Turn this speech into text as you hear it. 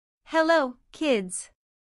Hello, kids.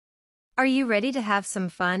 Are you ready to have some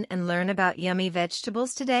fun and learn about yummy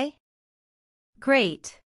vegetables today?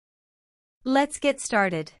 Great. Let's get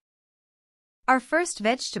started. Our first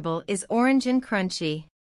vegetable is orange and crunchy.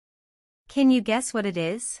 Can you guess what it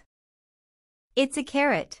is? It's a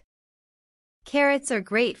carrot. Carrots are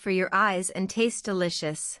great for your eyes and taste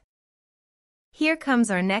delicious. Here comes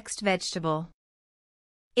our next vegetable.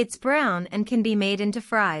 It's brown and can be made into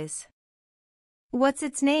fries. What's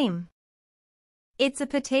its name? It's a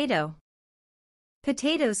potato.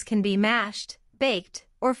 Potatoes can be mashed, baked,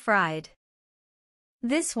 or fried.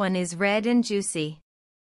 This one is red and juicy.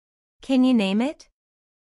 Can you name it?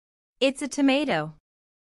 It's a tomato.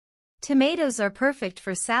 Tomatoes are perfect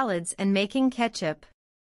for salads and making ketchup.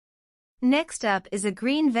 Next up is a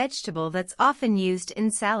green vegetable that's often used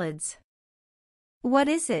in salads. What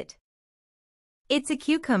is it? It's a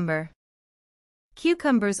cucumber.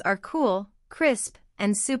 Cucumbers are cool, crisp,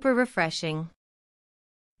 and super refreshing.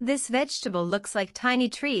 This vegetable looks like tiny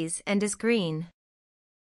trees and is green.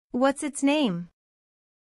 What's its name?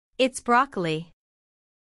 It's broccoli.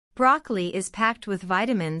 Broccoli is packed with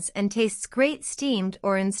vitamins and tastes great steamed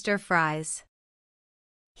or in stir-fries.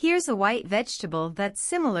 Here's a white vegetable that's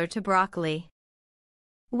similar to broccoli.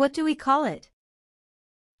 What do we call it?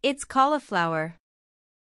 It's cauliflower.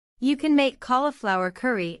 You can make cauliflower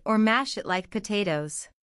curry or mash it like potatoes.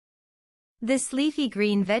 This leafy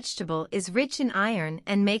green vegetable is rich in iron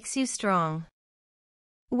and makes you strong.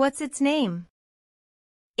 What's its name?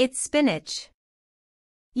 It's spinach.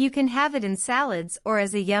 You can have it in salads or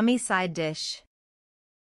as a yummy side dish.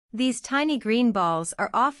 These tiny green balls are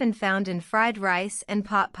often found in fried rice and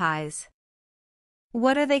pot pies.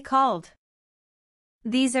 What are they called?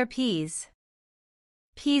 These are peas.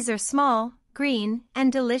 Peas are small, green,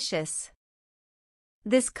 and delicious.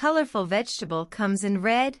 This colorful vegetable comes in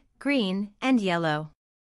red, green, and yellow.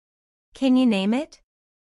 Can you name it?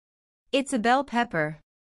 It's a bell pepper.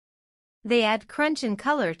 They add crunch and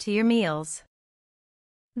color to your meals.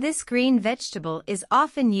 This green vegetable is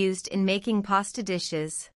often used in making pasta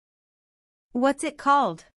dishes. What's it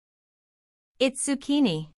called? It's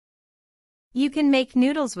zucchini. You can make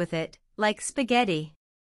noodles with it, like spaghetti.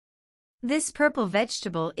 This purple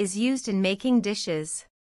vegetable is used in making dishes.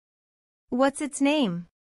 What's its name?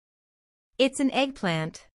 It's an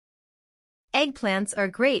eggplant. Eggplants are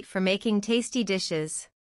great for making tasty dishes.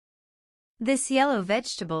 This yellow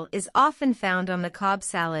vegetable is often found on the Cobb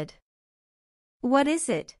salad. What is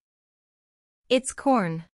it? It's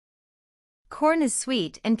corn. Corn is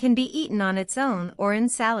sweet and can be eaten on its own or in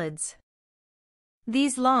salads.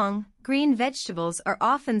 These long, green vegetables are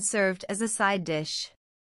often served as a side dish.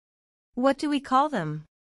 What do we call them?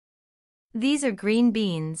 These are green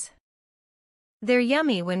beans. They're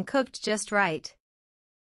yummy when cooked just right.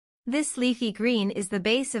 This leafy green is the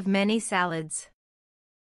base of many salads.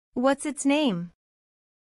 What's its name?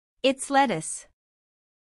 It's lettuce.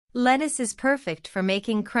 Lettuce is perfect for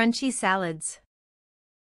making crunchy salads.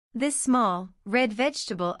 This small, red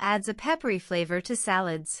vegetable adds a peppery flavor to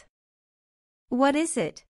salads. What is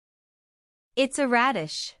it? It's a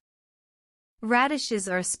radish. Radishes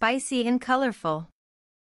are spicy and colorful.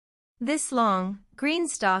 This long, green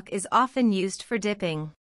stalk is often used for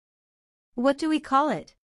dipping. What do we call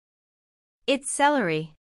it? It's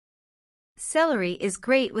celery. Celery is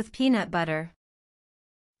great with peanut butter.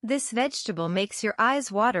 This vegetable makes your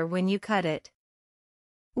eyes water when you cut it.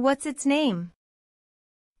 What's its name?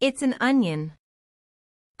 It's an onion.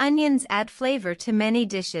 Onions add flavor to many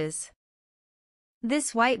dishes.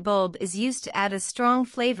 This white bulb is used to add a strong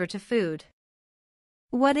flavor to food.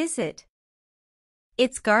 What is it?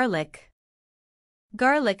 It's garlic.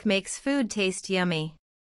 Garlic makes food taste yummy.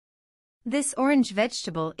 This orange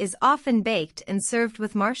vegetable is often baked and served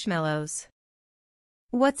with marshmallows.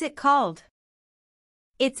 What's it called?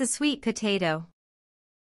 It's a sweet potato.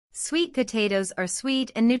 Sweet potatoes are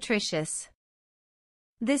sweet and nutritious.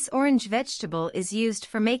 This orange vegetable is used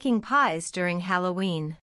for making pies during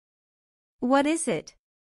Halloween. What is it?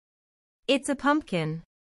 It's a pumpkin.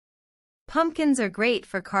 Pumpkins are great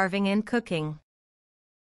for carving and cooking.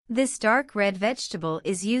 This dark red vegetable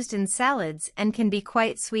is used in salads and can be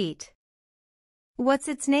quite sweet. What's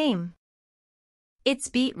its name? It's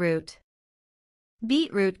beetroot.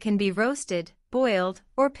 Beetroot can be roasted, boiled,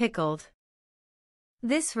 or pickled.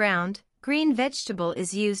 This round, green vegetable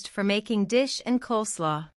is used for making dish and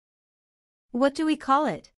coleslaw. What do we call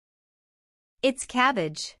it? It's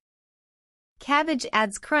cabbage. Cabbage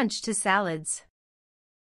adds crunch to salads.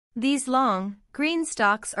 These long, green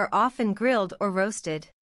stalks are often grilled or roasted.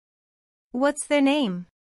 What's their name?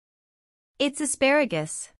 It's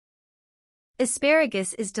asparagus.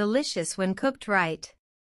 Asparagus is delicious when cooked right.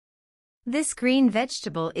 This green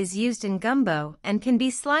vegetable is used in gumbo and can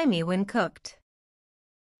be slimy when cooked.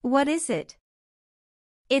 What is it?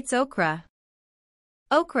 It's okra.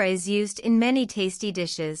 Okra is used in many tasty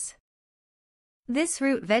dishes. This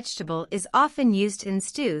root vegetable is often used in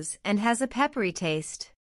stews and has a peppery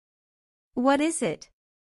taste. What is it?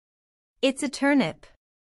 It's a turnip.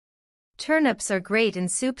 Turnips are great in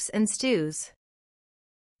soups and stews.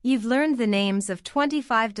 You've learned the names of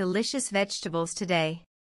 25 delicious vegetables today.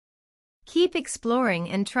 Keep exploring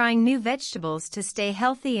and trying new vegetables to stay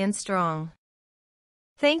healthy and strong.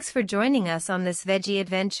 Thanks for joining us on this veggie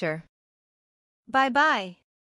adventure. Bye-bye.